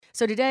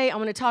So today I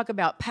want to talk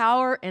about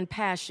power and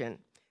passion.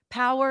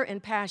 Power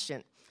and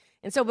passion.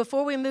 And so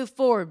before we move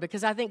forward,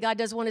 because I think God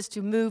does want us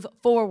to move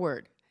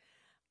forward,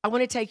 I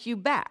want to take you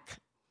back.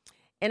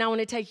 And I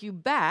want to take you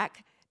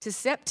back to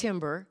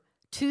September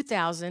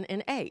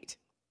 2008.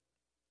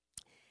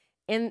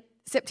 In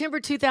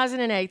September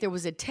 2008, there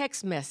was a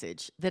text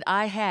message that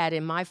I had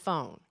in my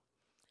phone.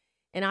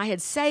 And I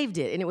had saved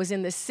it, and it was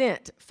in the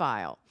sent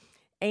file.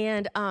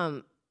 And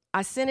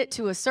I sent it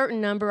to a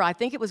certain number. I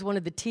think it was one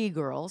of the T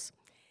girls.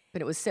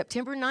 But it was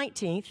September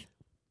 19th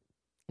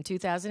in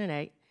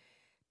 2008,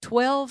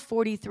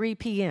 12:43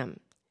 p.m.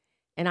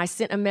 And I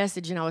sent a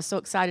message, and I was so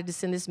excited to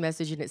send this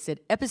message, and it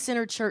said,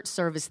 Epicenter Church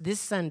service this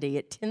Sunday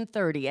at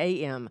 10:30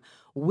 a.m.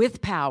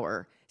 with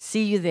power.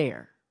 See you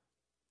there.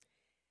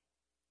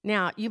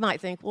 Now, you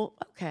might think, well,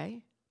 okay.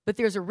 But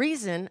there's a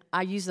reason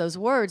I use those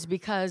words,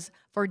 because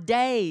for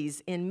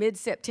days in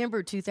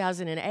mid-September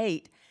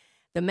 2008,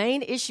 the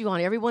main issue on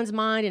everyone's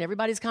mind and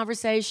everybody's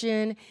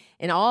conversation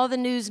and all the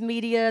news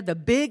media, the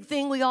big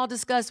thing we all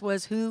discussed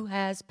was who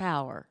has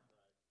power.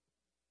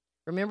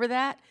 Remember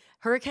that?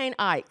 Hurricane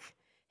Ike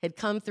had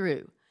come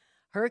through.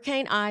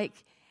 Hurricane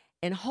Ike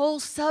and whole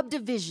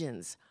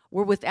subdivisions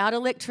were without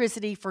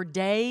electricity for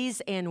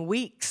days and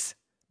weeks.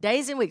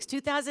 Days and weeks.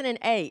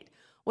 2008.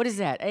 What is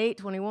that? 8,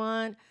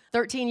 21,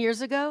 13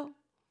 years ago?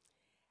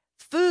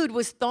 Food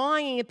was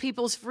thawing in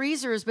people's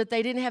freezers, but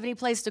they didn't have any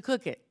place to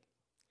cook it.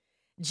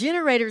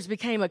 Generators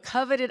became a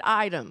coveted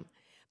item,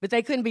 but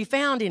they couldn't be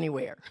found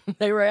anywhere.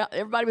 They were out,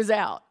 everybody was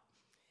out.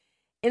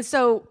 And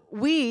so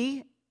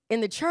we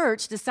in the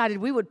church decided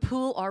we would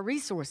pool our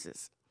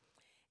resources.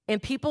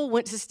 And people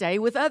went to stay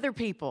with other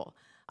people.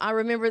 I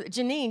remember,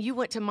 Janine, you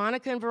went to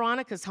Monica and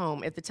Veronica's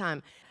home at the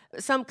time.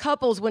 Some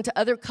couples went to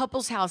other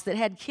couples' house that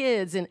had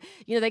kids, and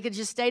they could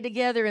just stay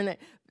together and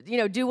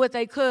do what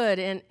they could.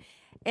 And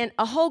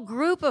a whole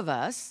group of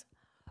us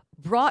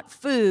brought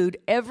food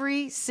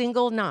every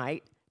single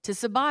night to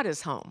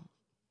Sabata's home.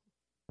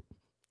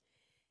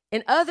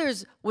 And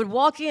others would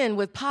walk in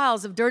with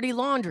piles of dirty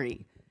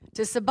laundry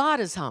to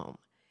Sabata's home.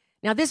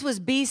 Now, this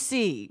was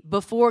BC,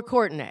 before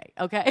Courtenay,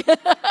 okay?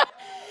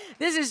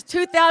 This is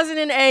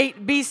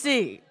 2008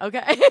 BC,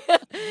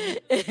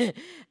 okay?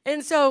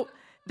 And so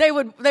they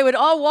would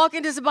all walk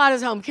into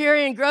Sabata's home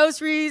carrying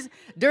groceries,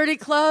 dirty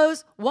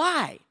clothes.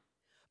 Why?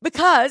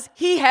 Because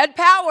he had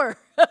power.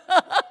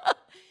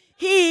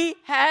 He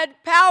had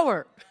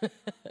power.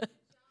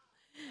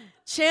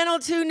 Channel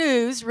 2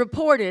 News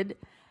reported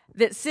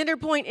that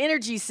Centerpoint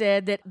Energy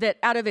said that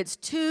out of its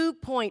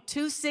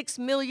 2.26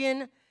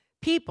 million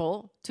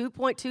people,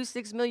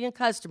 2.26 million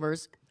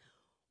customers,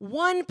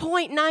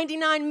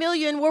 1.99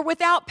 million were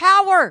without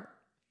power.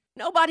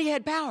 Nobody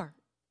had power.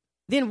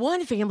 Then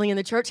one family in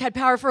the church had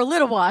power for a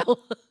little while.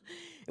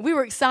 We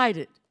were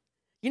excited.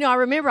 I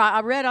remember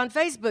I read on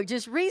Facebook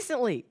just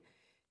recently,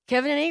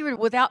 Kevin and Ingrid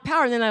without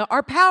power, and then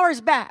our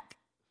power's back.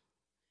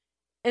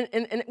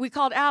 And we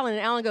called Alan,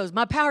 and Alan goes,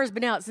 my power's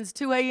been out since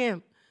 2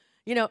 a.m.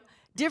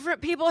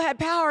 Different people had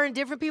power and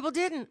different people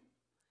didn't.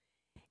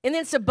 And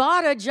then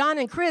Sabata, John,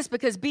 and Chris,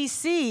 because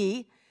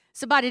BC,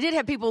 Sabata did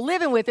have people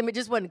living with him. It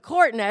just wasn't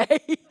Courtenay.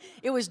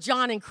 It was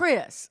John and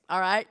Chris, all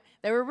right?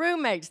 They were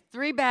roommates,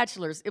 3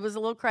 bachelors. It was a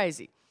little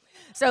crazy.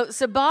 So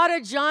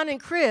Sabata, John,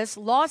 and Chris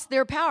lost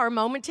their power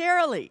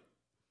momentarily.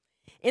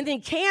 And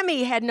then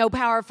Cammie had no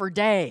power for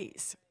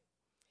days.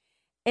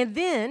 And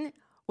then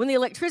when the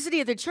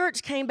electricity of the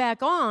church came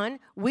back on,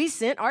 we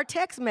sent our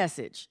text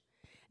message.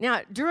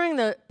 Now, during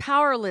the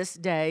powerless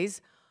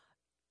days,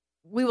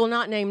 we will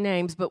not name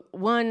names, but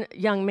one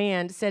young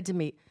man said to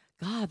me,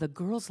 God, the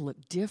girls look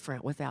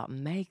different without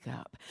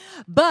makeup.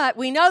 But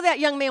we know that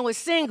young man was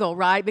single,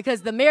 right?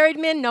 Because the married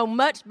men know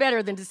much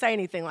better than to say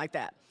anything like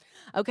that.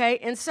 Okay?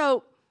 And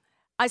so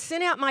I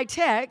sent out my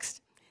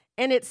text,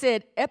 and it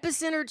said,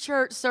 Epicenter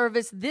Church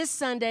service this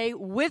Sunday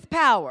with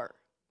power,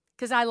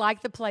 because I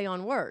like the play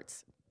on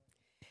words.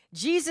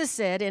 Jesus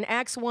said in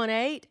Acts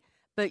 1:8,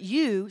 but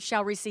you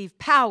shall receive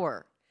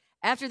power.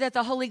 After that,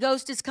 the Holy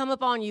Ghost is come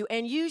upon you,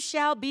 and you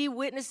shall be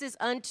witnesses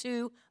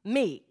unto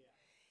me.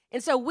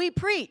 And so we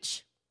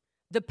preach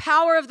the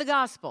power of the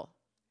gospel.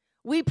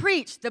 We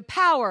preach the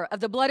power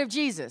of the blood of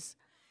Jesus.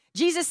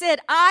 Jesus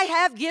said, I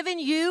have given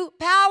you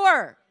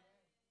power.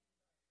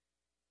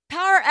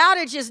 Power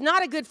outage is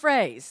not a good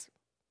phrase.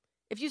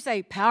 If you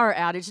say power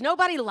outage,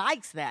 nobody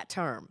likes that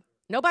term.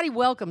 Nobody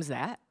welcomes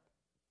that.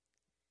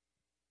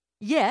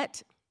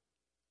 Yet,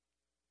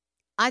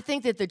 I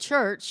think that the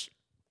church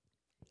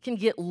can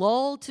get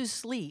lulled to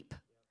sleep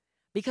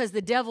because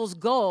the devil's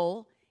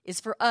goal is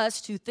for us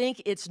to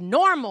think it's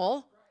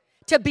normal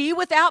to be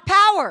without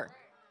power.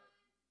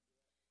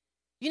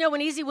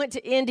 When Easy went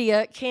to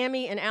India,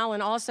 Cammie and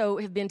Alan also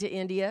have been to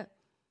India.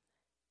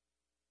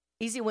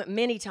 Easy went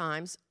many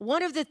times.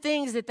 One of the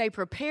things that they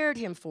prepared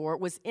him for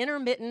was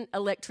intermittent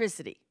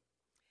electricity.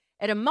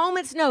 At a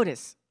moment's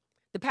notice,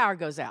 the power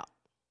goes out.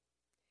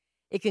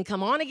 It can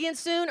come on again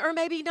soon or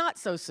maybe not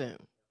so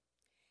soon.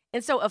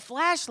 And so a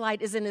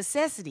flashlight is a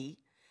necessity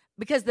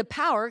because the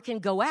power can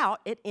go out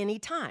at any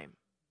time.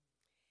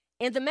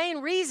 And the main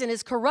reason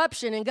is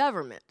corruption in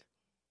government.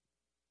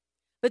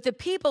 But the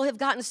people have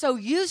gotten so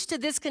used to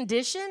this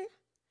condition,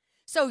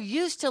 so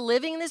used to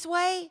living this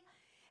way,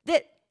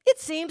 that it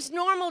seems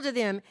normal to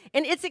them,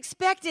 and it's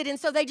expected, and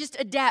so they just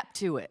adapt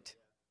to it.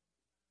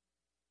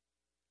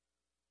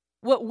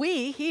 What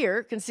we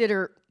here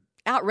consider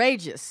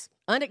outrageous,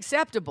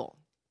 unacceptable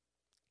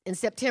in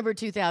September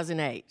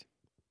 2008,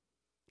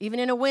 even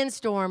in a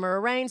windstorm or a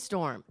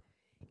rainstorm,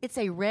 it's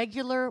a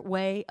regular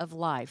way of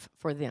life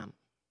for them.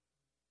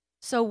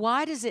 So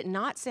why does it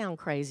not sound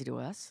crazy to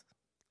us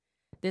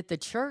that the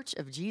Church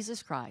of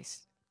Jesus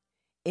Christ,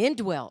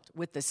 indwelt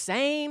with the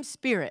same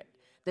Spirit,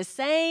 the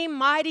same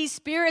mighty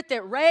Spirit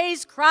that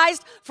raised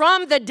Christ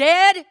from the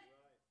dead,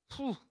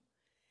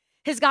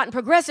 has gotten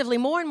progressively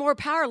more and more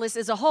powerless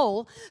as a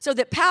whole, so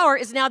that power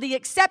is now the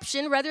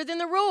exception rather than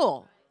the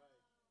rule?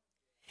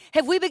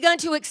 Have we begun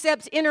to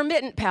accept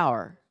intermittent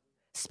power,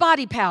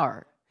 spotty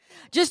power,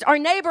 just our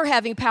neighbor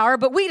having power,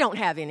 but we don't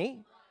have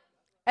any,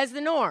 as the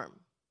norm?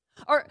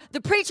 Or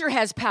the preacher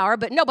has power,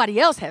 but nobody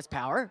else has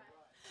power.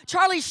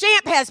 Charlie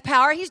Shamp has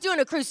power. He's doing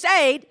a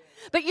crusade,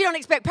 but you don't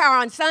expect power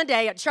on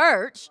Sunday at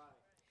church.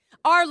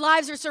 Our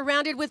lives are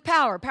surrounded with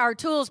power. Power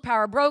tools,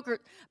 power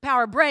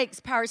brakes,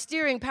 power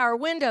steering, power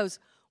windows.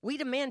 We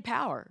demand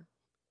power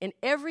in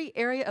every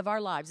area of our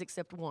lives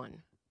except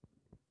one.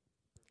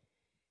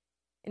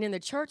 And in the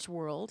church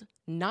world,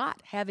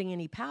 not having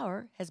any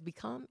power has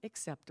become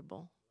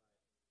acceptable.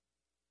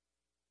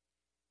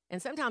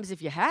 And sometimes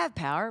if you have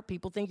power,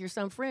 people think you're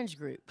some fringe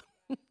group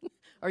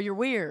or you're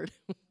weird.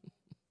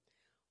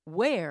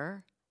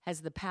 Where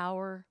has the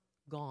power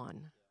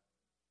gone?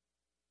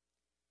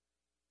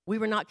 We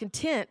were not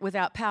content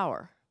without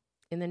power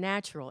in the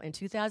natural in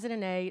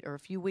 2008 or a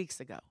few weeks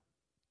ago.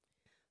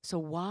 So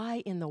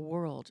why in the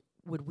world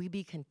would we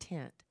be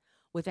content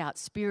without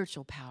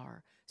spiritual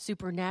power,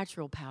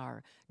 supernatural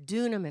power,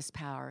 dunamis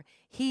power,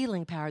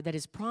 healing power that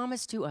is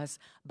promised to us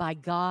by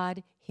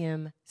God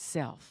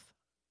Himself?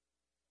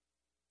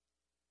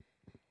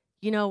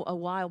 You know, a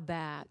while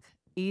back,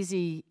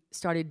 Easy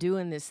started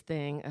doing this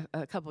thing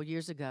a couple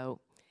years ago,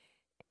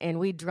 and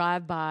we'd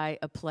drive by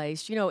a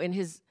place, you know,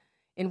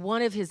 in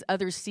one of his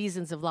other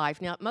seasons of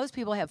life. Now, most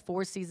people have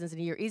 4 seasons in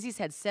a year. Easy's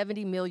had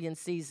 70 million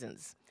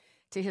seasons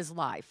to his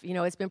life. You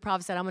know, it's been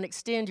prophesied, I'm going to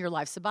extend your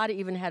life. Sabata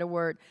even had a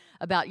word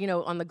about, you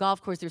know, on the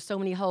golf course, there's so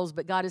many holes,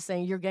 but God is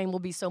saying your game will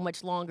be so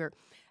much longer.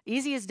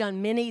 Easy has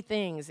done many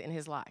things in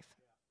his life.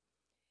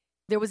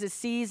 There was a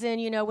season,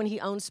 you know, when he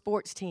owned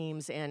sports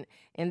teams and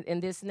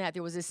this and that.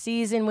 There was a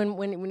season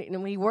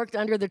when he worked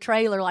under the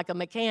trailer like a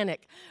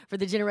mechanic for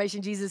the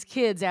Generation Jesus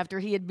kids after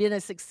he had been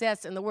a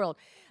success in the world.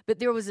 But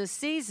there was a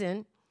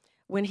season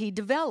when he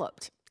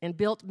developed and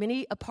built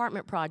many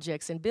apartment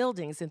projects and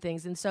buildings and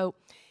things. And so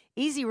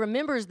Easy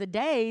remembers the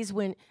days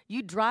when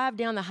you drive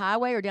down the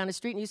highway or down the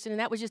street in Houston and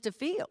that was just a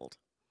field.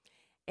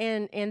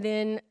 And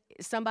then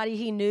somebody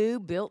he knew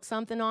built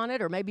something on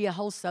it, or maybe a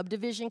whole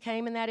subdivision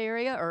came in that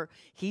area, or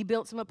he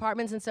built some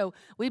apartments. And so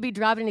we'd be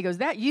driving, and he goes,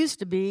 that used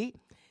to be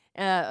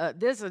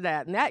this or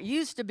that, and that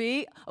used to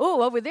be,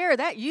 oh, over there,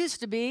 that used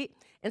to be.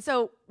 And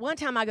so one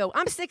time I go,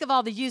 I'm sick of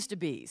all the used to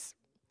be's.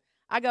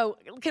 I go,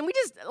 can we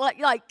just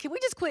can we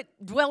just quit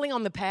dwelling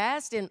on the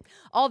past and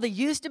all the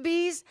used to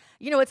be's?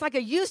 You know, it's like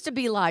a used to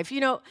be life, you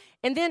know.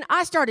 And then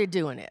I started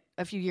doing it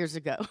a few years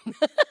ago.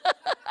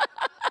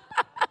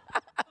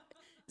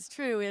 It's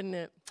true, isn't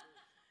it?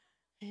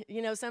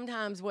 You know,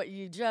 sometimes what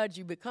you judge,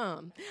 you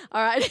become.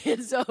 All right,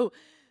 and so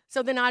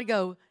then I'd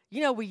go,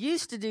 you know, we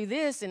used to do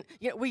this, and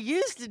you know, we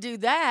used to do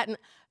that, and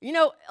you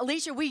know,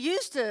 Alicia, we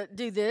used to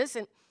do this,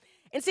 and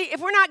see, if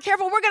we're not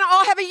careful, we're going to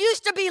all have a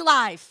used to be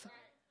life.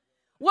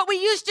 What we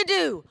used to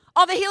do,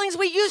 all the healings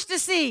we used to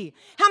see,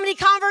 how many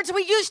converts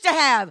we used to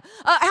have,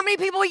 how many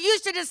people we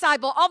used to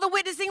disciple, all the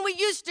witnessing we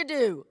used to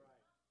do.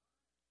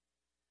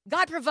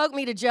 God provoked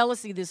me to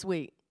jealousy this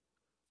week.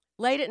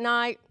 Late at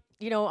night,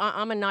 you know,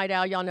 I'm a night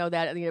owl. Y'all know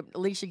that. You know,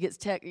 Alicia gets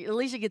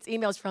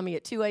emails from me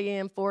at 2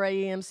 a.m., 4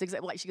 a.m., 6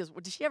 a.m. Like she goes, well,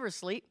 does she ever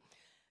sleep?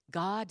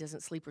 God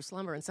doesn't sleep or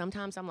slumber, and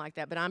sometimes I'm like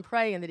that, but I'm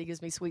praying that He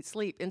gives me sweet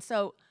sleep. And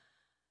so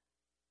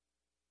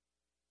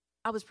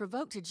I was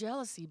provoked to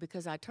jealousy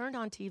because I turned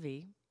on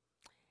TV,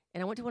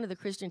 and I went to one of the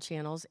Christian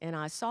channels, and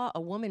I saw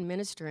a woman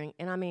ministering,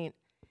 and I mean,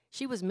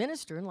 she was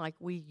ministering like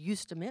we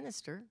used to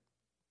minister,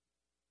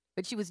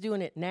 but she was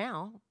doing it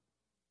now.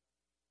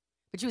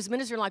 But she was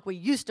ministering like we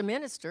used to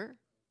minister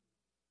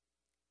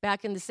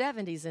back in the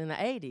 70s and the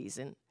 80s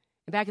and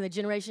back in the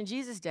Generation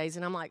Jesus days.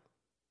 And I'm like,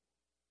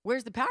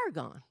 where's the power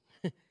gone?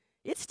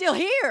 It's still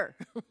here.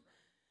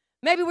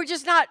 Maybe we're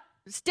just not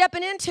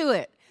stepping into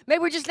it. Maybe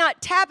we're just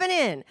not tapping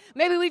in.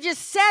 Maybe we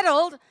just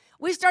settled.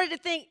 We started to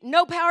think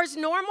no power's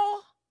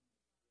normal.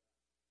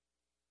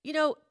 You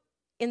know,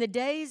 in the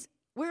days,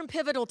 we're in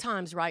pivotal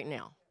times right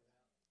now.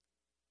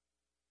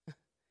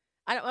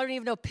 I don't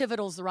even know if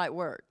pivotal's the right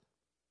word.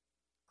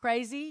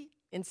 Crazy,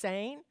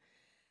 insane.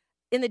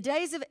 In the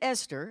days of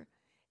Esther,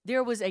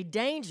 there was a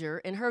danger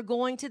in her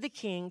going to the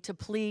king to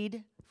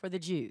plead for the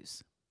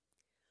Jews.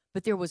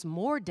 But there was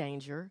more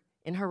danger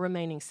in her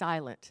remaining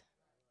silent.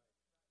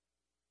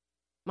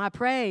 My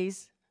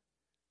praise,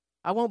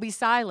 I won't be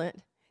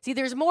silent, See,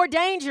 there's more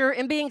danger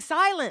in being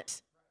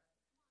silent.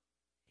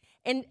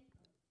 And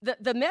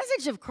the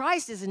message of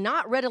Christ is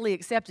not readily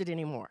accepted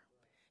anymore.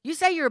 You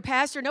say you're a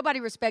pastor, nobody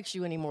respects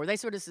you anymore. They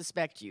sort of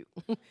suspect you.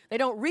 They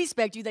don't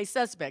respect you, they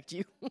suspect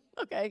you.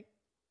 Okay?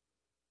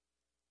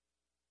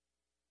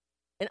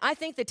 And I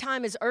think the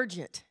time is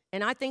urgent.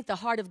 And I think the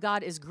heart of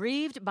God is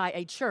grieved by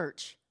a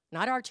church,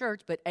 not our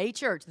church, but a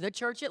church, the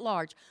church at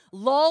large,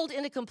 lulled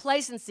into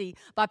complacency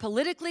by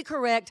politically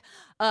correct,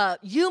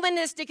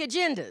 humanistic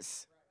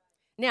agendas.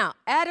 Now,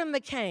 Adam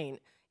McCain,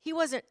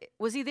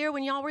 was he there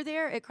when y'all were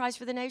there at Christ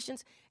for the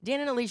Nations? Dan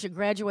and Alicia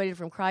graduated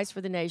from Christ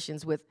for the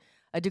Nations with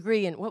a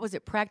degree in,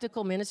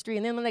 practical ministry.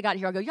 And then when they got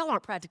here, I go, y'all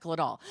aren't practical at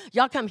all.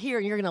 Y'all come here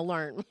and you're going to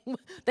learn.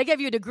 They gave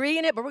you a degree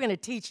in it, but we're going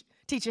to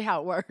teach you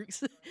how it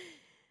works.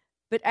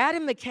 But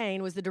Adam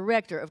McCain was the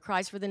director of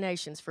Christ for the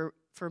Nations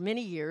for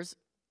many years.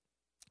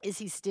 Is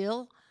he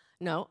still?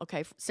 No,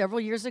 okay, several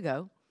years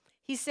ago.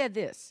 He said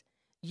this: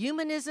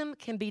 humanism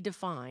can be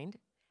defined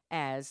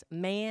as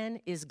man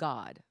is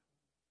God.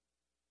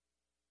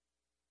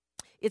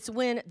 It's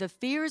when the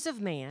fears of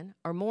man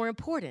are more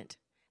important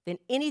than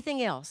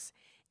anything else,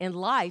 and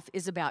life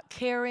is about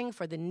caring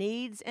for the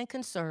needs and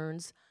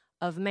concerns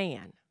of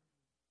man.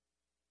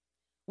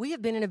 We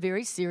have been in a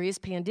very serious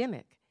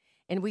pandemic,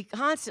 and we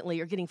constantly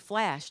are getting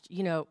flashed,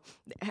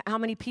 how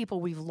many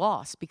people we've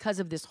lost because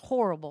of this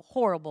horrible,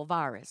 horrible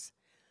virus.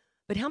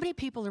 But how many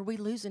people are we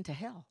losing to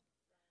hell?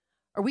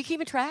 Are we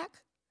keeping track?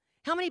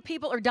 How many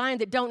people are dying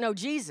that don't know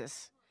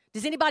Jesus?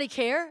 Does anybody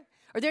care?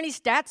 Are there any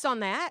stats on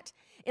that?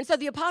 And so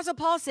the Apostle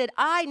Paul said,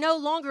 I no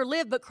longer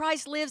live, but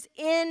Christ lives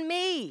in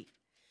me.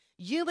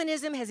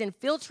 Humanism has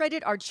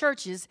infiltrated our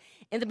churches,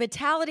 and the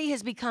mentality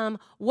has become,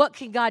 what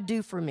can God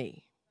do for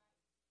me?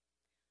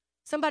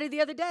 Somebody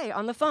the other day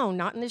on the phone,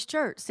 not in this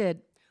church,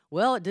 said,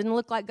 well, it didn't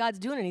look like God's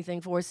doing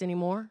anything for us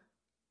anymore.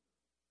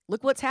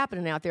 Look what's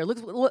happening out there. Look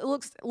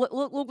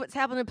what's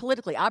happening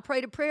politically. I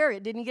prayed a prayer.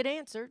 It didn't get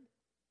answered.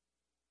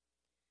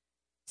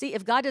 See,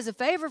 if God does a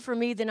favor for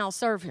me, then I'll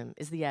serve him,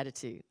 is the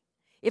attitude.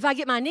 If I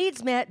get my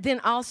needs met, then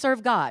I'll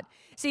serve God.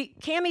 See,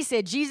 Cammie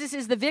said Jesus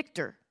is the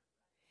victor.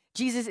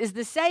 Jesus is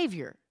the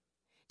Savior.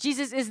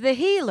 Jesus is the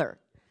healer.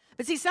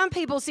 But see, some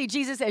people see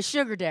Jesus as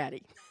sugar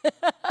daddy.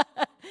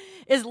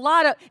 is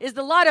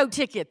the lotto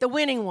ticket, the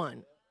winning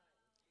one.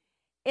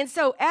 And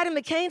so Adam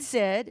McCain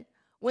said,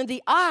 when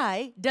the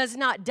I does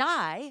not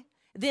die,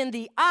 then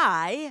the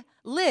I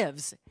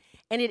lives.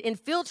 And it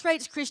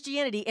infiltrates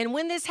Christianity. And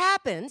when this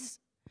happens,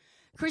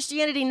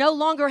 Christianity no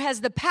longer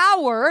has the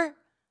power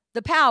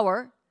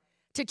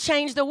to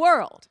change the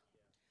world.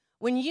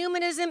 When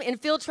humanism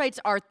infiltrates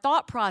our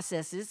thought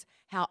processes,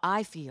 how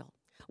I feel,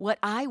 what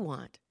I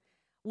want,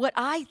 what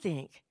I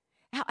think,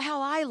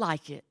 how I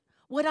like it,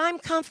 what I'm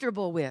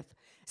comfortable with.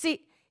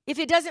 See, if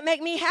it doesn't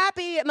make me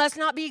happy, it must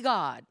not be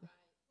God.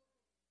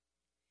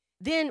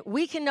 Then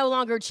we can no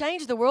longer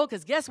change the world,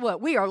 because guess what?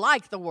 We are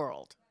like the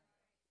world.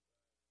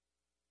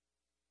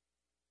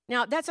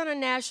 Now, that's on a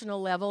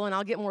national level, and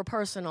I'll get more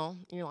personal.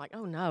 You're like,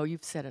 oh, no,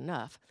 you've said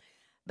enough.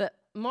 But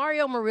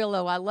Mario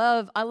Murillo, I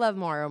love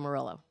Mario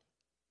Murillo.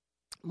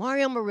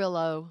 Mario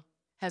Murillo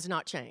has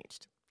not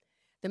changed.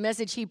 The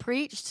message he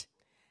preached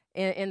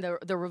in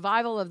the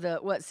revival of the,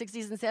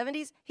 60s and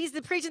 70s, he's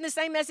preaching the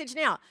same message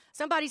now.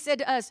 Somebody said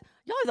to us,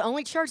 y'all are the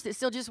only church that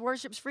still just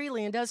worships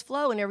freely and does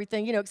flow and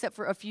everything, except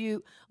for a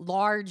few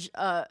large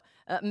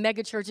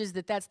mega churches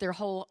that's their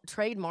whole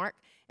trademark.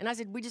 And I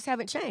said, we just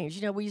haven't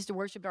changed. We used to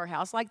worship our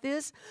house like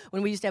this.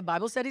 When we used to have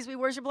Bible studies, we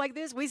worship like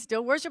this. We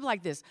still worship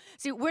like this.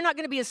 See, we're not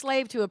going to be a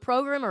slave to a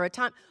program or a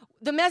time.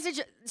 The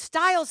message,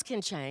 styles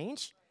can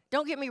change.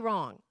 Don't get me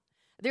wrong.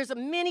 There's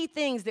many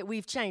things that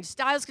we've changed.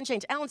 Styles can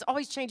change. Alan's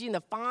always changing the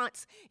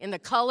fonts and the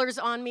colors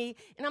on me.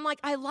 And I'm like,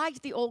 I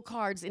liked the old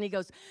cards. And he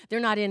goes, they're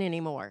not in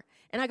anymore.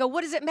 And I go,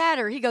 what does it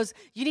matter? He goes,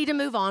 you need to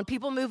move on.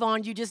 People move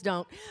on. You just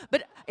don't.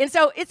 And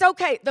so it's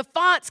okay. The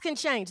fonts can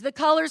change. The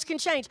colors can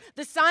change.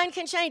 The sign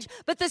can change.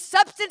 But the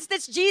substance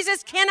that's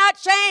Jesus cannot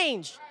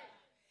change.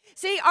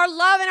 See, our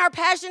love and our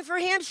passion for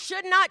him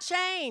should not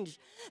change.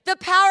 The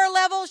power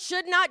level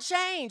should not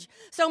change.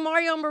 So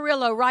Mario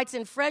Murillo writes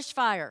in Fresh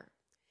Fire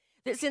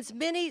that since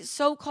many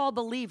so-called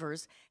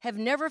believers have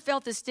never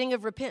felt the sting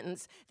of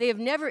repentance, they have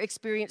never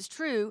experienced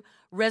true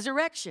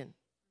resurrection.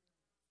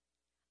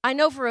 I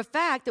know for a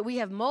fact that we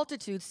have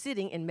multitudes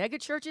sitting in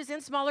megachurches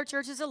and smaller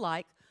churches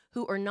alike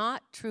who are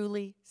not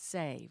truly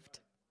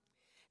saved.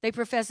 They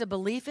profess a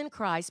belief in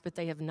Christ, but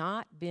they have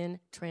not been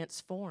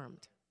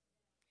transformed.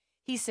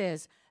 He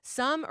says,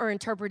 some are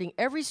interpreting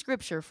every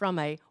scripture from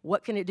a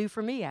what can it do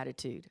for me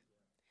attitude.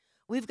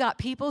 We've got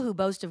people who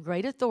boast of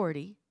great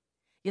authority,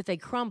 yet they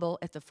crumble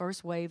at the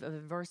first wave of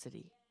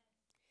adversity.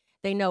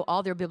 They know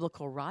all their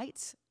biblical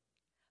rights,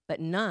 but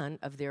none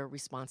of their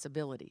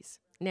responsibilities.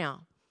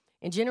 Now,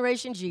 in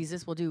Generation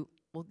Jesus, we'll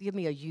give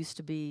me a used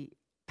to be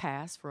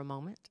pass for a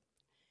moment.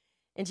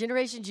 In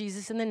Generation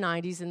Jesus in the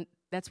 90s, and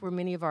that's where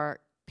many of our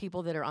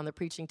people that are on the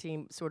preaching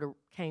team sort of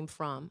came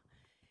from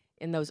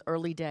in those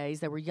early days.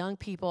 There were young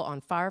people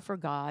on fire for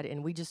God,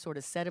 and we just sort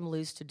of set them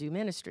loose to do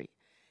ministry.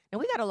 And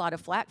we got a lot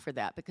of flack for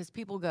that because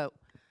people go,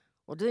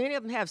 well, do any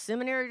of them have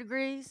seminary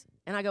degrees?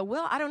 And I go,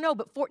 well, I don't know,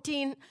 but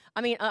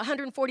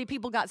 140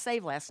 people got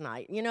saved last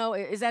night. You know,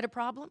 is that a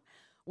problem?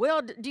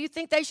 Well, do you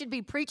think they should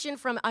be preaching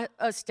from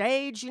a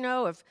stage, you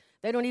know, if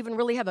they don't even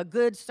really have a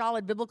good,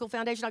 solid biblical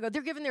foundation? I go,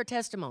 they're giving their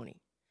testimony.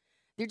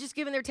 They're just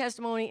giving their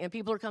testimony, and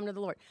people are coming to the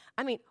Lord.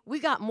 I mean, we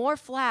got more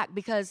flack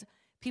because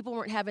people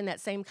weren't having that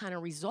same kind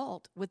of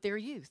result with their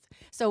youth.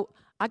 So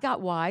I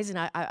got wise, and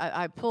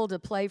I pulled a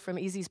play from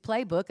Easy's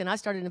playbook, and I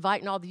started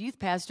inviting all the youth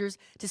pastors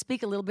to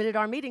speak a little bit at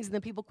our meetings, and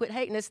then people quit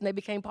hating us, and they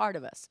became part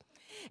of us.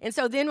 And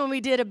so then when we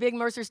did a big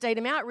Mercer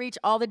Stadium outreach,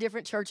 all the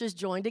different churches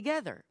joined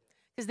together.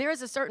 Because there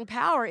is a certain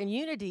power in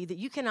unity that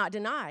you cannot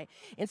deny.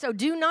 And so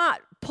do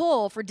not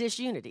pull for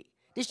disunity.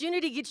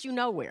 Disunity gets you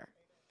nowhere.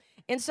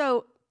 And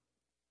so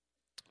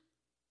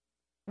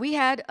we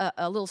had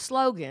a little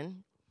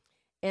slogan,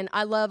 and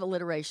I love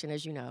alliteration,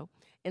 as you know.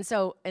 And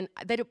so, and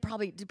they do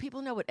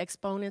people know what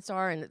exponents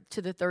are and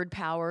to the third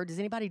power? Does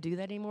anybody do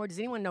that anymore? Does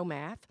anyone know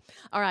math?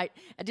 All right.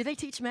 Do they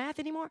teach math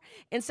anymore?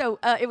 And so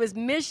it was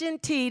mission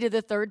T to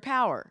the third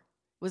power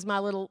was my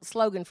little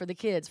slogan for the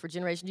kids for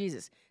Generation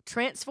Jesus.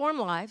 Transform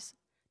lives,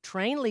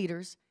 train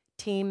leaders,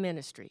 team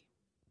ministry.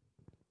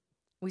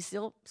 We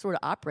still sort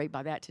of operate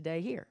by that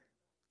today here.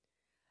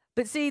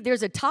 But see,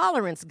 there's a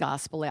tolerance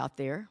gospel out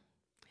there.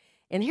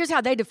 And here's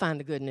how they define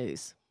the good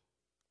news.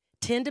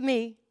 Tend to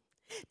me,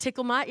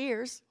 tickle my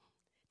ears,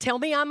 tell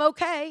me I'm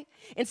okay.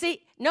 And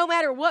see, no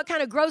matter what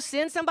kind of gross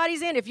sin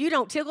somebody's in, if you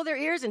don't tickle their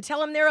ears and tell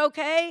them they're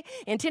okay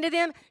and tend to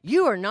them,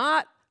 you are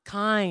not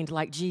kind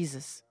like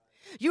Jesus.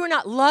 You are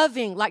not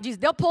loving like Jesus.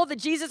 They'll pull the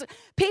Jesus.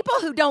 People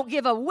who don't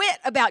give a whit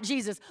about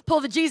Jesus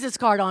pull the Jesus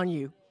card on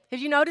you. Have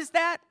you noticed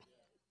that?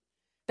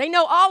 They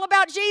know all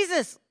about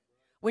Jesus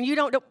when you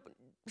don't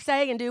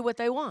say and do what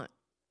they want.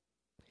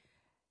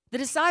 The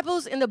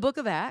disciples in the book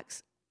of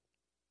Acts,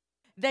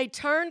 they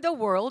turned the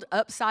world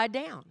upside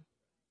down.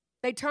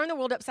 They turned the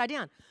world upside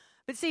down.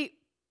 But see,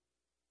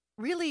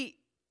 really,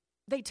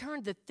 they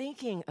turned the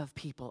thinking of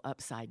people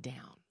upside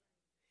down.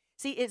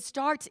 See, it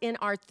starts in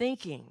our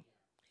thinking.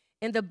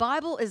 And the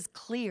Bible is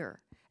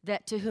clear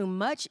that to whom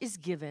much is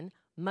given,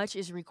 much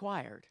is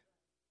required.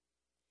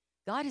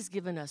 God has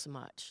given us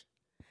much.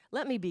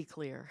 Let me be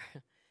clear.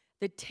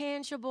 The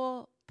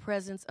tangible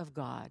presence of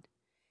God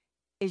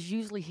is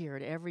usually here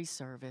at every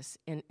service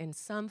in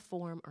some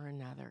form or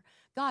another.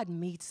 God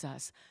meets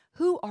us.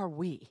 Who are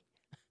we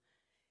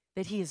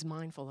that he is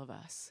mindful of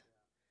us?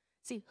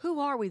 See, who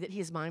are we that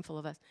he is mindful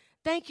of us?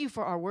 Thank you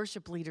for our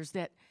worship leaders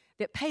that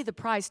pay the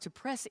price to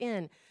press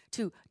in,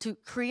 to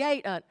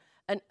create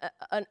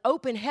an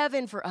open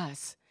heaven for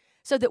us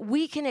so that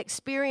we can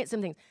experience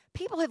some things.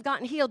 People have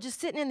gotten healed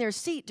just sitting in their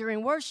seat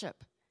during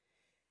worship.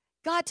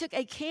 God took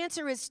a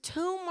cancerous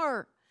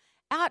tumor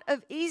out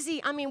of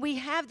easy. I mean, we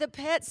have the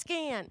PET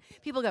scan.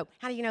 People go,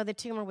 how do you know the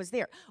tumor was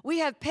there? We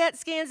have PET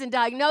scans and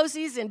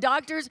diagnoses and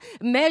doctors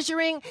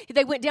measuring.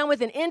 They went down with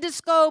an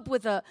endoscope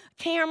with a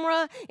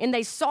camera, and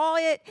they saw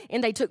it,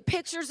 and they took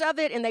pictures of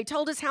it, and they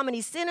told us how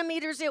many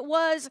centimeters it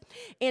was.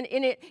 And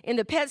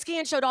the PET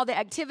scan showed all the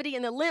activity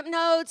in the lymph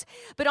nodes.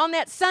 But on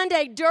that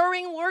Sunday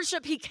during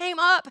worship, he came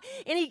up,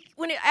 and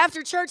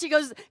after church, he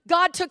goes,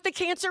 God took the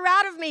cancer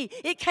out of me.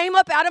 It came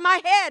up out of my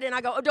head. And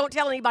I go, oh, don't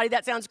tell anybody.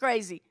 That sounds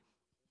crazy.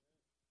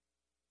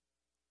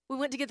 We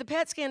went to get the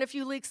PET scan a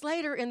few weeks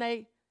later, and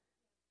they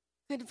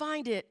couldn't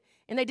find it.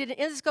 And they did an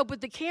endoscope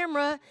with the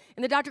camera,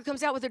 and the doctor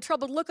comes out with a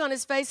troubled look on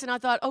his face, and I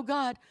thought, oh,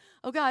 God.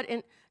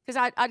 And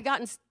because I'd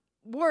gotten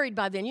worried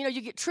by then. You know, you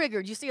get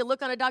triggered. You see a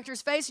look on a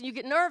doctor's face, and you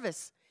get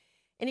nervous.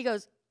 And he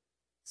goes,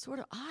 sort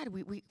of odd.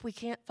 We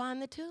can't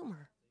find the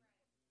tumor.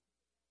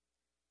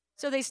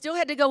 So they still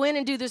had to go in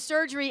and do the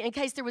surgery in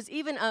case there was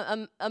even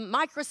a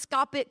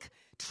microscopic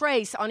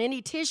trace on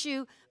any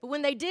tissue. But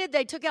when they did,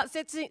 they took out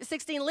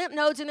 16 lymph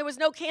nodes, and there was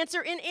no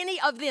cancer in any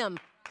of them.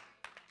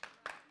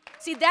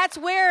 See, that's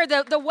where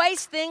the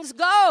waste things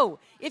go.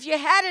 If you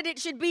had it, it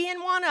should be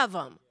in one of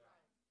them.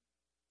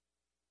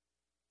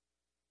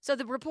 So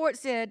the report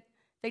said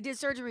they did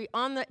surgery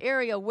on the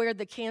area where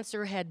the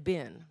cancer had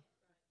been.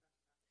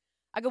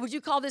 I go, would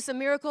you call this a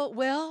miracle?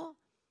 Well,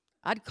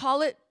 I'd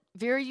call it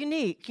very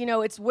unique. You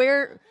know, it's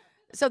where,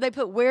 so they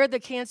put where the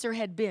cancer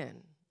had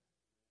been.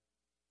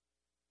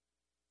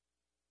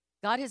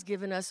 God has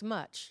given us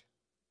much.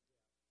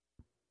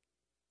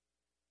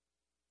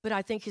 But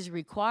I think he's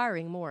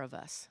requiring more of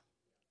us.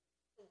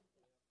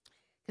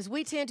 Because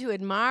we tend to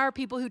admire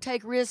people who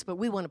take risks, but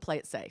we want to play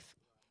it safe.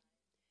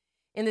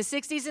 In the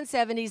 60s and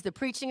 70s, the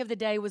preaching of the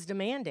day was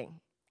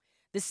demanding.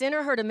 The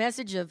sinner heard a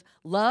message of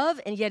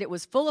love, and yet it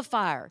was full of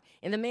fire.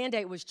 And the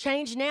mandate was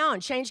change now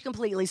and change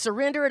completely.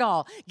 Surrender it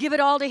all. Give it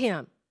all to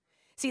him.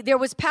 See, there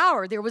was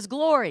power. There was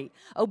glory.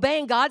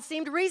 Obeying God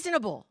seemed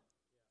reasonable.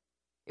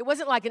 It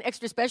wasn't like an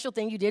extra special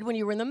thing you did when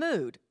you were in the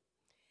mood.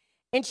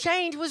 And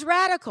change was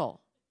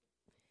radical.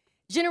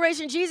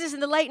 Generation Jesus in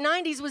the late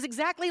 90s was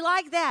exactly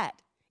like that.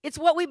 It's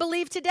what we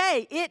believe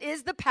today. It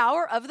is the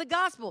power of the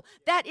gospel.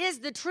 That is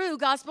the true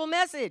gospel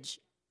message.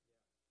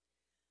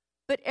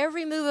 But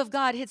every move of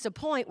God hits a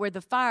point where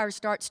the fire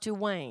starts to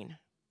wane.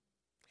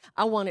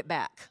 I want it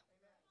back.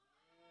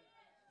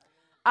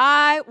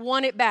 I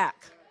want it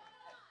back.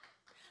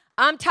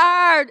 I'm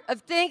tired of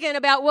thinking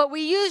about what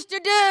we used to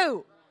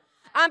do.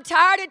 I'm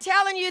tired of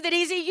telling you that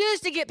Easy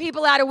used to get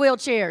people out of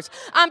wheelchairs.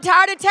 I'm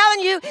tired of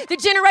telling you that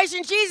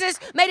Generation Jesus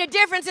made a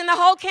difference in the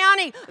whole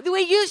county.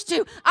 We used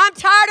to. I'm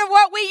tired of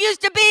what we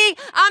used to be.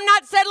 I'm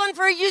not settling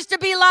for a used to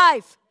be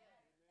life.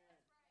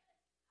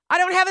 I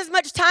don't have as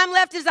much time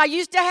left as I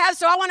used to have,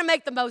 so I want to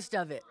make the most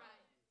of it.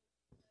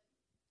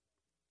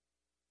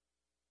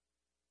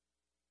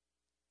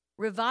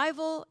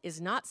 Revival is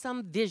not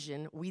some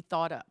vision we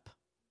thought up.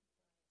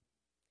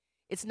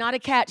 It's not a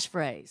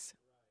catchphrase.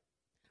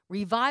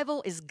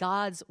 Revival is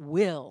God's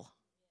will,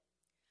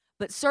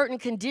 but certain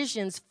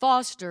conditions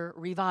foster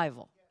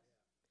revival.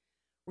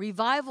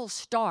 Revival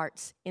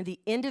starts in the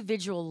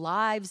individual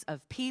lives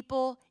of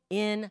people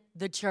in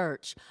the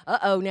church.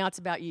 Now it's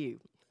about you.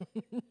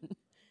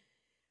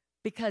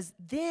 Because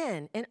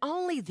then, and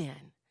only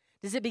then,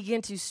 does it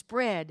begin to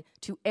spread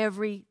to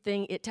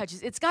everything it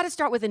touches. It's got to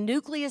start with a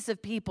nucleus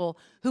of people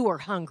who are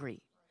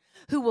hungry,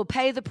 who will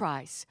pay the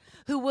price,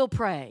 who will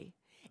pray,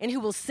 and who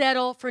will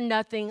settle for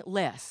nothing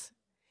less.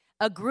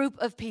 A group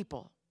of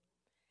people.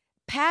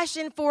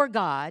 Passion for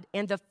God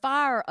and the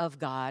fire of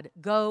God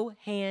go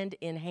hand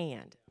in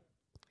hand.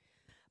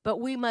 But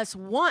we must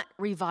want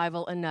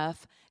revival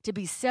enough to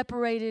be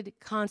separated,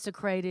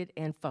 consecrated,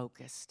 and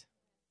focused.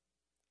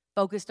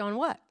 Focused on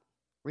what?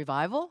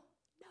 Revival?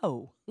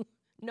 No.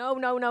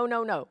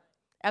 No.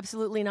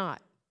 Absolutely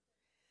not.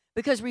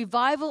 Because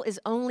revival is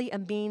only a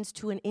means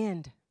to an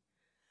end.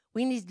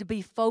 We need to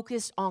be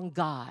focused on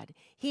God.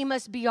 He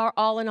must be our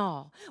all in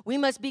all. We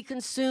must be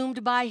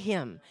consumed by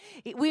Him.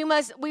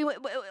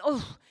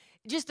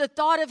 Just the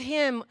thought of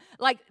Him,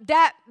 like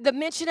that, the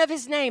mention of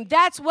His name,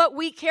 that's what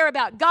we care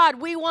about.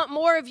 God, we want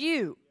more of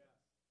you.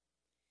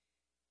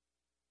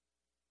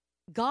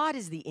 God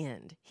is the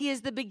end. He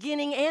is the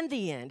beginning and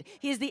the end.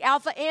 He is the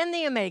Alpha and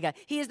the Omega.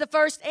 He is the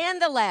first and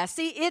the last.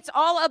 See, it's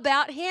all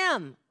about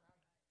Him.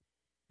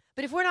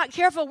 But if we're not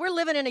careful, we're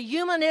living in a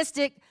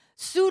humanistic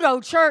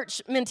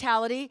pseudo-church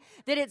mentality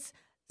that it's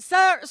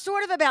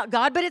sort of about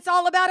God, but it's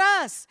all about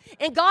us.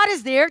 And God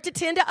is there to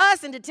tend to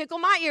us and to tickle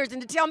my ears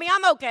and to tell me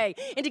I'm okay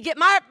and to get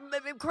my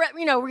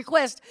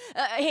request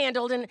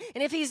handled. And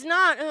if He's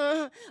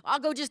not, I'll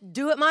go just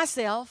do it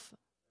myself.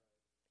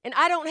 And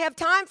I don't have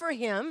time for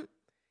Him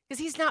because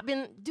He's not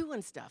been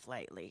doing stuff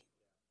lately.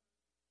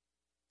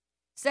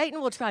 Satan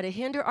will try to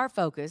hinder our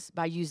focus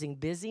by using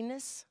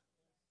busyness,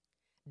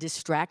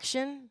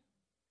 distraction,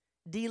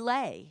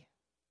 delay.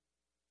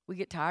 We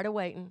get tired of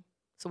waiting,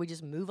 so we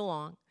just move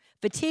along.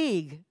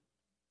 Fatigue.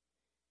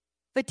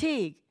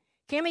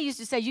 Cammie used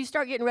to say, you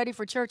start getting ready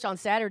for church on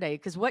Saturday,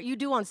 because what you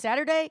do on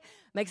Saturday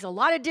makes a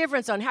lot of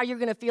difference on how you're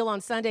going to feel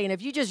on Sunday. And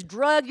if you just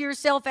drug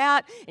yourself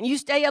out and you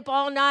stay up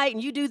all night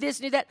and you do this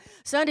and do that,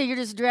 Sunday you're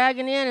just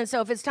dragging in. And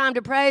so if it's time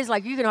to praise,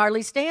 like you can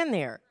hardly stand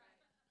there.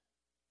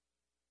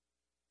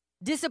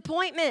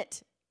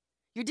 Disappointment.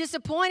 You're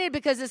disappointed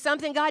because of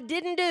something God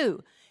didn't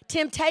do.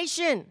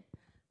 Temptation.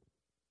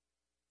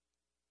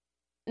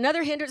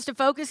 Another hindrance to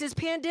focus is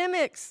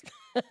pandemics.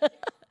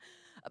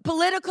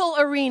 Political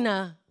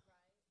arena.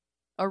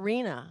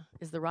 Arena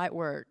is the right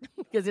word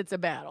because it's a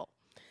battle.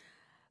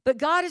 But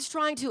God is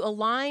trying to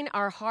align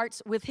our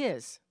hearts with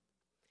His.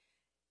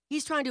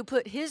 He's trying to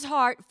put His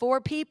heart for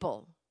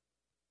people.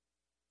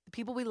 The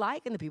people we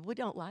like and the people we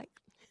don't like.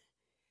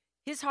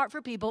 His heart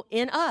for people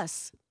in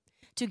us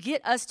to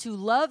get us to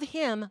love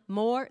Him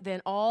more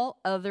than all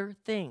other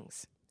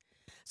things.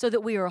 So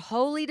that we are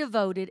wholly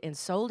devoted and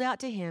sold out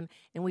to Him,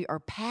 and we are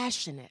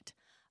passionate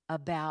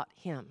about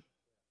Him.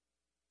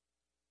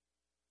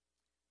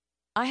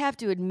 I have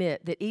to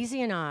admit that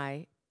Easy and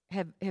I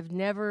have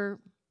never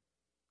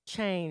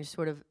changed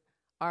sort of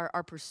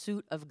our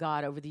pursuit of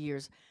God over the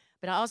years.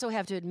 But I also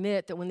have to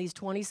admit that when these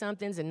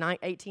 20-somethings and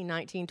 18,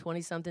 19,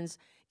 20-somethings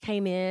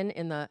came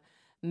in the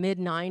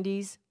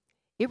mid-90s,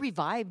 it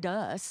revived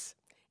us.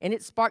 And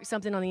it sparked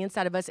something on the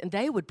inside of us, and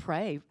they would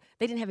pray.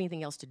 They didn't have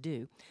anything else to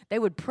do. They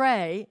would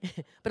pray,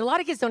 but a lot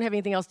of kids don't have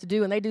anything else to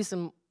do, and they do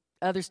some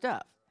other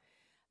stuff.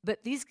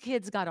 But these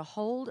kids got a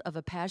hold of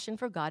a passion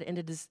for God, and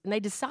they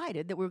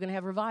decided that we were going to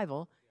have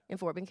revival in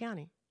Fort Bend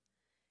County.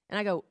 And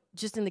I go,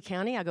 just in the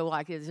county? I go,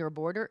 like, is there a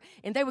border?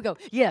 And they would go,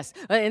 yes.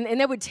 And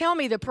they would tell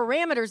me the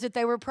parameters that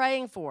they were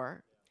praying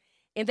for.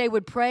 And they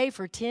would pray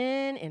for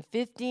 10 and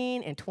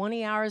 15 and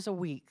 20 hours a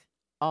week,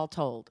 all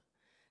told.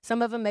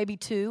 Some of them maybe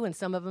 2, and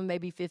some of them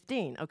maybe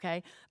 15,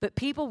 okay? But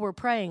people were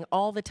praying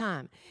all the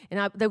time.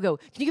 And they'll go,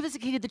 can you give us a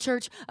key to the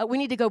church? We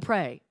need to go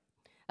pray.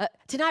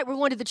 Tonight we're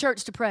going to the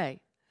church to pray.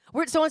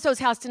 We're at so-and-so's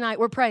house tonight.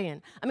 We're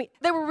praying. I mean,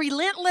 they were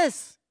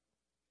relentless.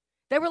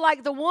 They were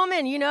like the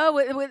woman,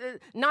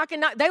 with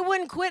knocking. They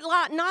wouldn't quit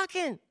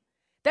knocking.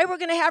 They were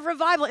going to have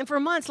revival. And for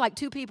months, like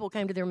 2 people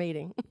came to their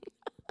meeting.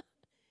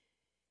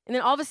 And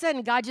then all of a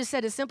sudden, God just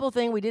said a simple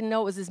thing. We didn't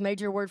know it was this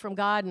major word from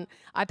God. And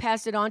I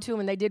passed it on to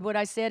them, and they did what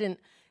I said, and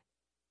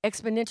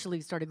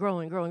exponentially started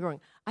growing.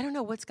 I don't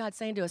know what's God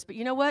saying to us, but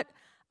you know what?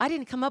 I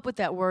didn't come up with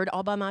that word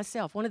all by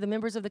myself. One of the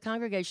members of the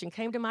congregation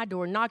came to my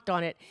door, knocked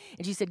on it,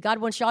 and she said, God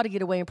wants y'all to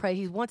get away and pray.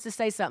 He wants to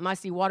say something. I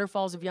see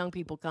waterfalls of young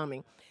people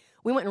coming.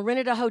 We went and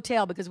rented a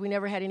hotel because we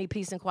never had any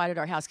peace and quiet at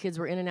our house. Kids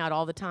were in and out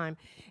all the time.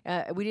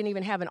 We didn't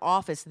even have an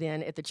office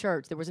then at the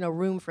church. There was no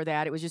room for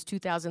that. It was just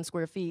 2,000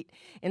 square feet.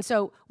 And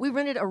so we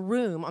rented a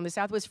room on the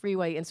Southwest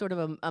Freeway in sort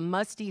of a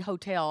musty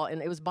hotel,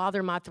 and it was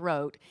bothering my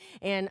throat.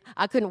 And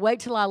I couldn't wait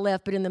till I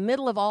left. But in the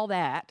middle of all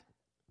that,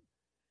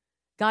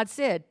 God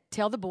said,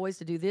 tell the boys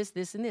to do this,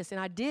 this, and this.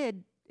 And I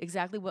did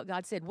exactly what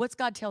God said. What's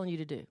God telling you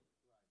to do?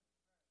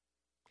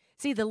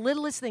 See, the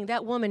littlest thing,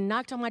 that woman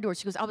knocked on my door.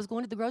 She goes, I was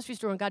going to the grocery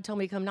store, and God told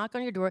me to come knock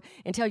on your door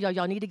and tell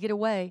y'all need to get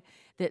away,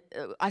 that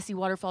I see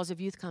waterfalls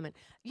of youth coming.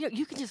 You know,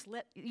 you can just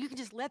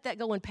let that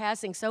go in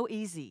passing so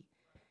easy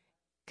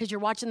because you're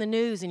watching the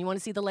news and you want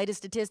to see the latest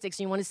statistics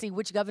and you want to see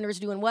which governor is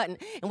doing what and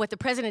what the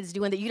president is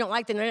doing that you don't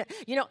like.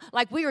 You know,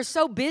 like we are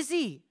so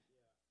busy.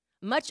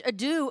 Much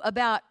ado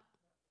about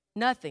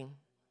nothing.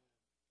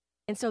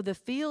 And so the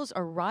fields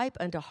are ripe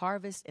unto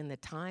harvest, and the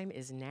time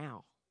is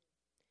now.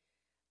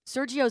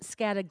 Sergio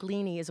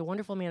Scataglini is a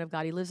wonderful man of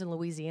God. He lives in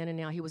Louisiana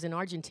now. He was in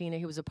Argentina.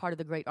 He was a part of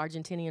the great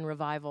Argentinian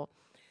revival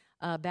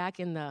back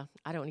in the,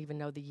 I don't even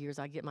know the years.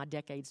 I get my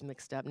decades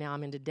mixed up. Now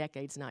I'm into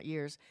decades, not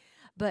years.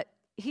 But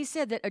he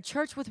said that a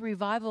church with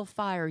revival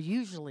fire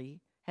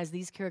usually has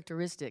these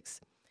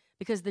characteristics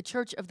because the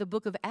church of the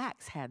book of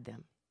Acts had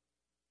them.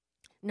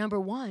 Number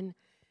one,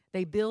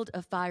 they build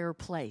a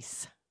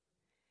fireplace.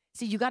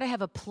 See, you got to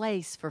have a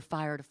place for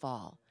fire to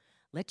fall.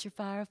 Let your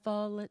fire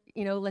fall,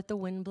 let the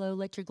wind blow,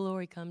 let your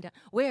glory come down.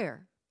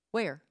 Where?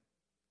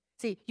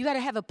 See, you got to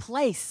have a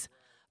place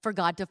for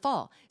God to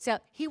fall. So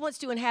he wants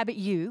to inhabit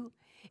you,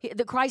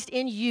 the Christ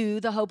in you,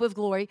 the hope of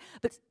glory.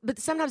 But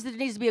sometimes there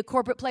needs to be a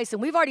corporate place.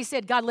 And we've already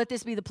said, God, let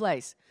this be the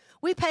place.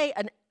 We pay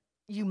a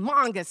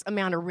humongous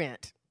amount of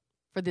rent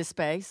for this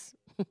space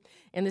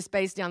and this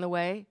space down the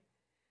way.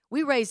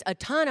 We raise a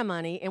ton of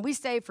money, and we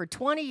save for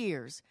 20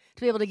 years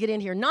to be able to get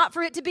in here, not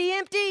for it to be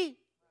empty.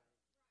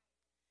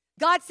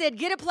 God said,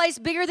 get a place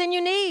bigger than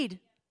you need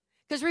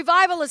because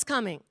revival is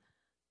coming.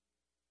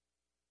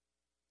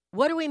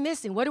 What are we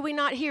missing? What are we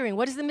not hearing?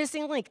 What is the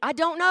missing link? I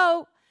don't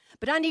know,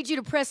 but I need you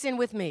to press in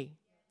with me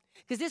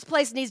because this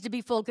place needs to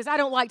be full because I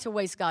don't like to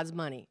waste God's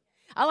money.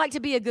 I like to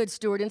be a good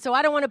steward, and so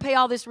I don't want to pay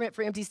all this rent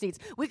for empty seats.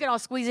 We could all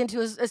squeeze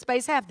into a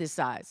space half this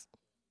size,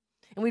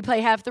 and we'd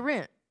pay half the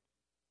rent.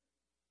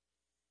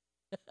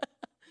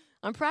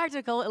 I'm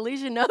practical.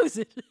 Alicia knows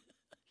it.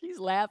 She's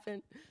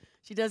laughing.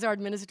 She does our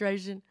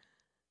administration.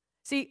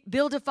 See,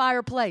 build a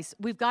fireplace.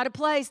 We've got a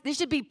place. This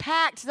should be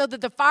packed so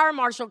that the fire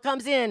marshal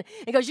comes in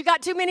and goes, you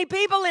got too many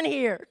people in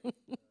here.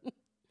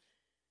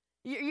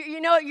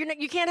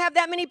 You can't have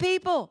that many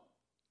people.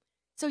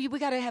 So we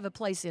got to have a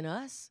place in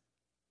us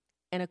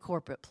and a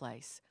corporate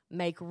place.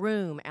 Make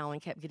room. Alan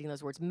kept getting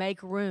those words.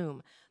 Make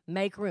room.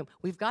 Make room.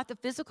 We've got the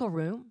physical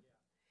room.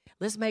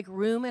 Let's make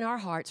room in our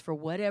hearts for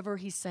whatever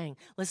he's saying.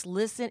 Let's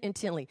listen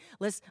intently.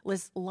 Let's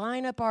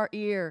line up our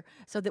ear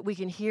so that we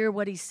can hear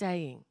what he's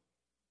saying.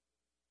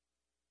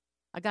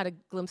 I got a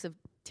glimpse of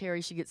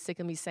Terry. She gets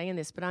sick of me saying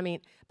this, but I mean,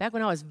 back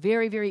when I was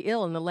very, very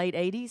ill in the late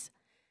 80s,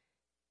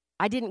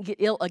 I didn't get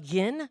ill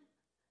again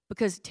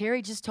because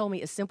Terry just told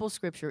me a simple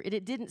scripture.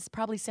 It didn't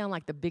probably sound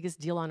like the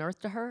biggest deal on earth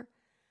to her,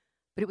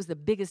 but it was the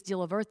biggest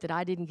deal of earth that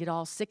I didn't get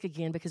all sick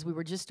again because we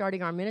were just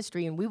starting our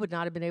ministry and we would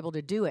not have been able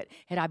to do it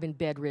had I been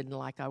bedridden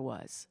like I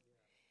was.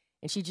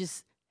 And she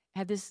just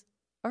had this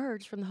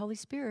urge from the Holy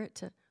Spirit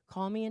to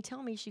call me and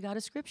tell me she got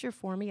a scripture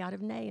for me out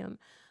of Nahum.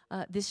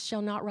 This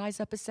shall not rise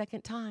up a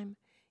second time.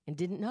 And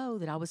didn't know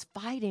that I was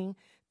fighting,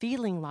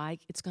 feeling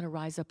like it's going to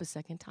rise up a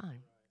second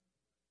time.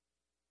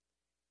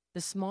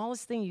 The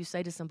smallest thing you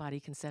say to somebody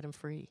can set them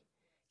free,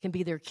 can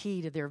be their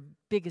key to their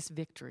biggest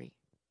victory.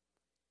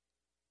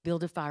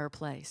 Build a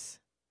fireplace.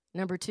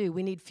 Number 2,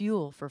 we need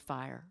fuel for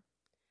fire.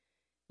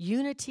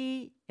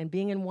 Unity and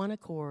being in one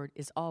accord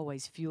is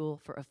always fuel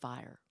for a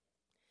fire.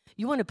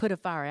 You want to put a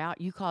fire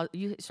out, you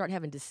start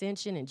having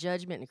dissension and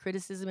judgment and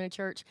criticism in a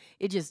church,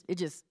 it just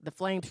the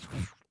flames,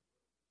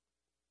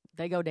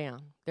 they go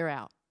down. They're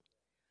out.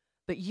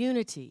 But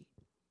unity,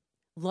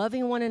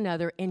 loving one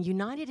another, and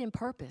united in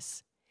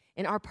purpose.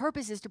 And our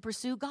purpose is to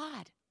pursue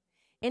God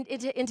and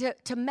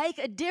to make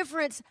a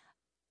difference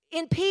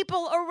in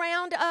people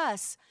around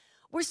us.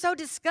 We're so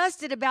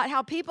disgusted about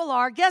how people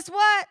are. Guess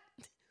what?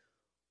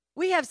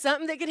 We have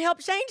something that can help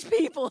change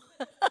people.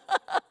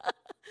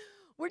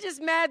 We're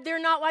just mad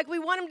they're not like we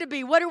want them to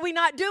be. What are we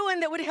not doing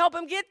that would help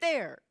them get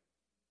there?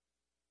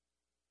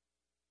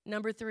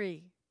 Number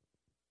 3.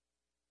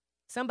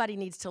 Somebody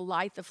needs to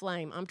light the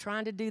flame. I'm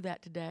trying to do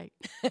that today.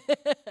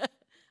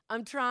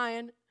 I'm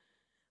trying.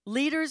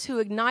 Leaders who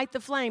ignite the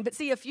flame. But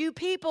see, a few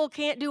people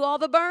can't do all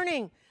the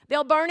burning.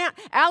 They'll burn out.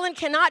 Alan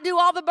cannot do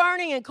all the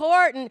burning in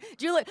court. And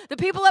Julie, the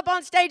people up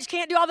on stage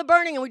can't do all the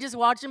burning. And we just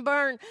watch them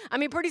burn. I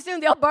mean, pretty soon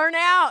they'll burn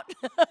out.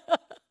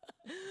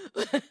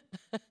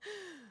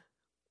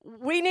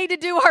 We need to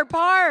do our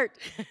part.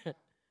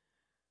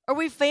 Are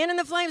we fanning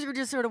the flames or we're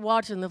just sort of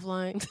watching the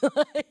flames?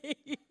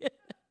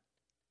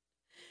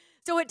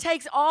 So it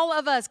takes all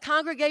of us,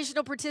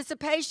 congregational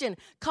participation.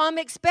 Come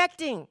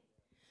expecting.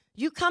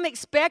 You come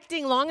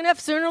expecting long enough,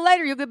 sooner or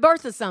later, you'll give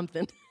birth to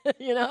something,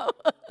 you know?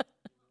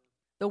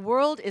 The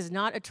world is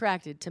not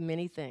attracted to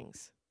many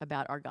things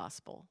about our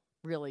gospel.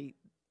 Really,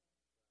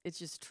 it's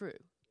just true.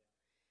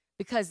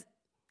 Because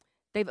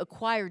they've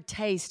acquired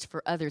taste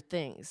for other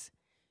things.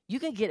 You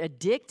can get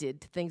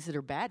addicted to things that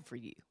are bad for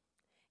you.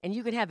 And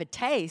you can have a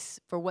taste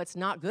for what's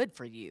not good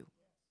for you.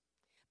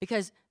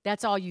 Because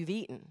that's all you've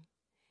eaten.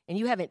 And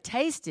you haven't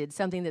tasted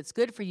something that's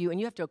good for you, and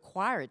you have to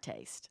acquire a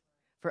taste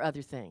for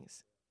other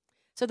things.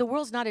 So the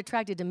world's not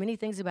attracted to many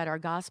things about our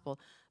gospel,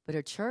 but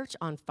a church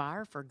on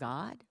fire for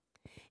God,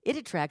 it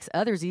attracts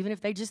others even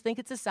if they just think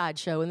it's a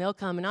sideshow, and they'll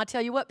come. And I'll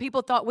tell you what,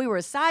 people thought we were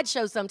a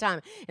sideshow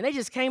sometime, and they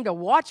just came to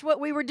watch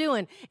what we were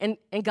doing, and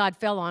God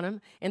fell on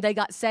them, and they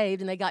got saved,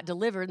 and they got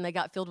delivered, and they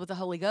got filled with the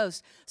Holy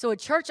Ghost. So a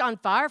church on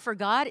fire for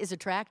God is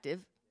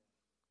attractive,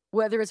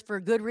 whether it's for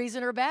a good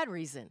reason or a bad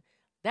reason.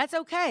 That's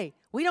okay.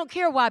 We don't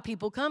care why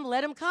people come.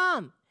 Let them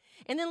come.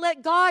 And then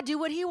let God do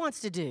what he wants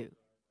to do.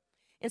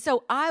 And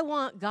so I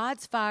want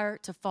God's fire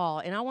to fall,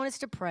 and I want us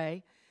to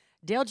pray.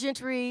 Dale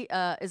Gentry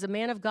is a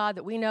man of God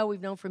that we know.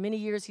 We've known for many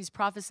years. He's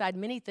prophesied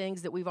many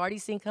things that we've already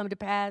seen come to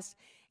pass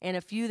and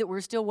a few that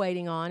we're still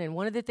waiting on. And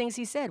one of the things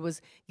he said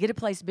was, get a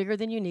place bigger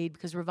than you need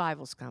because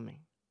revival's coming.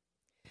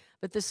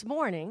 But this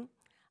morning,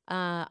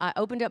 I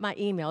opened up my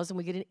emails, and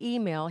we get an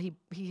email.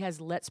 He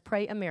has Let's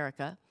Pray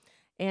America.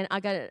 And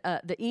I got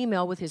the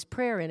email with his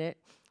prayer in it.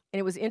 And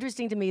it was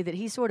interesting to me that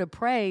he sort of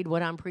prayed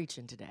what I'm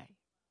preaching today.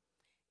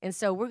 And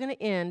so we're going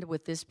to end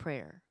with this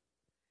prayer.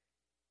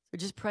 So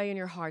just pray in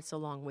your hearts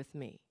along with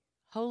me.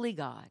 Holy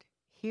God,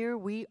 here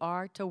we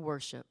are to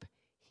worship.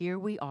 Here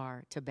we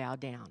are to bow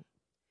down.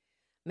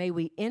 May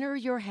we enter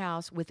your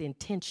house with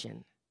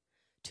intention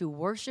to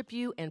worship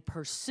you and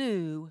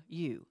pursue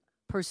you.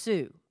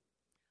 Pursue.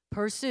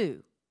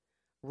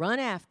 Run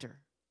after.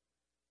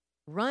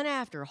 Run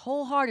after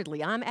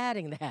wholeheartedly. I'm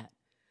adding that.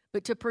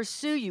 But to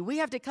pursue you, we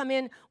have to come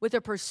in with a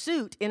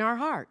pursuit in our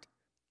heart.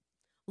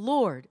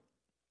 Lord,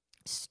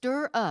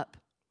 stir up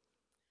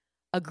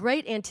a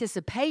great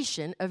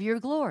anticipation of your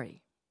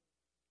glory.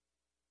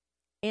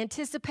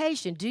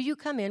 Anticipation. Do you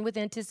come in with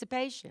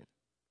anticipation?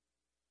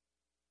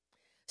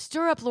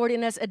 Stir up, Lord,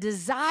 in us a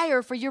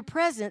desire for your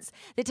presence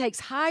that takes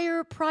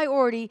higher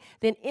priority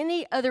than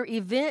any other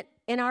event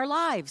in our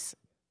lives.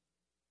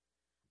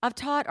 I've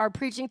taught our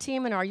preaching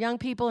team and our young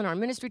people and our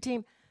ministry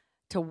team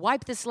to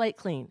wipe the slate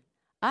clean.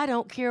 I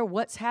don't care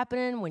what's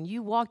happening when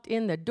you walked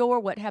in the door,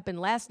 what happened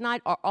last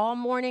night or all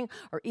morning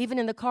or even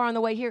in the car on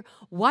the way here.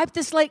 Wipe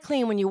the slate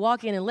clean when you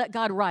walk in and let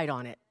God write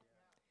on it.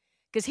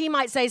 Because he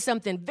might say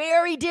something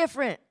very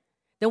different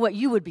than what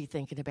you would be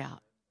thinking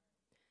about.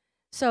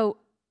 So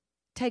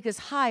take us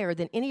higher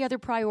than any other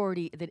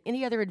priority, than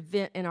any other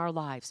event in our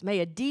lives.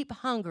 May a deep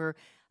hunger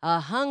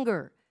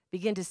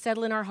begin to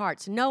settle in our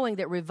hearts, knowing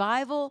that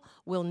revival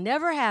will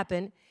never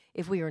happen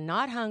if we are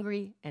not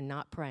hungry and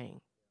not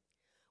praying.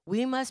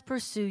 We must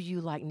pursue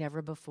you like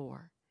never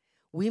before.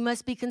 We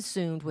must be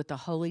consumed with the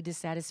holy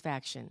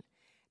dissatisfaction,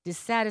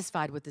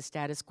 dissatisfied with the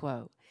status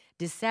quo,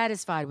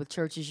 dissatisfied with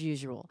church as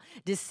usual,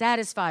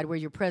 dissatisfied where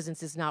your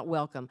presence is not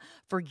welcome.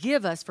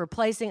 Forgive us for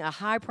placing a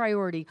high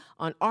priority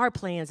on our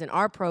plans and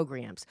our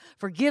programs.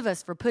 Forgive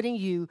us for putting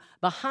you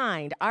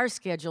behind our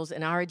schedules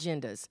and our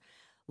agendas.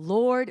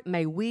 Lord,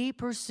 may we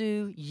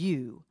pursue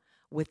you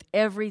with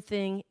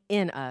everything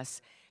in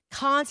us,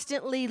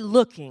 constantly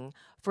looking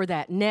for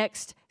that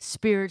next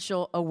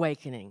spiritual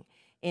awakening.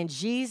 In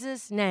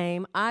Jesus'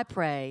 name I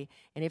pray,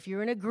 and if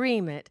you're in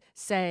agreement,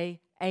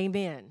 say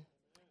amen.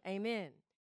 Amen.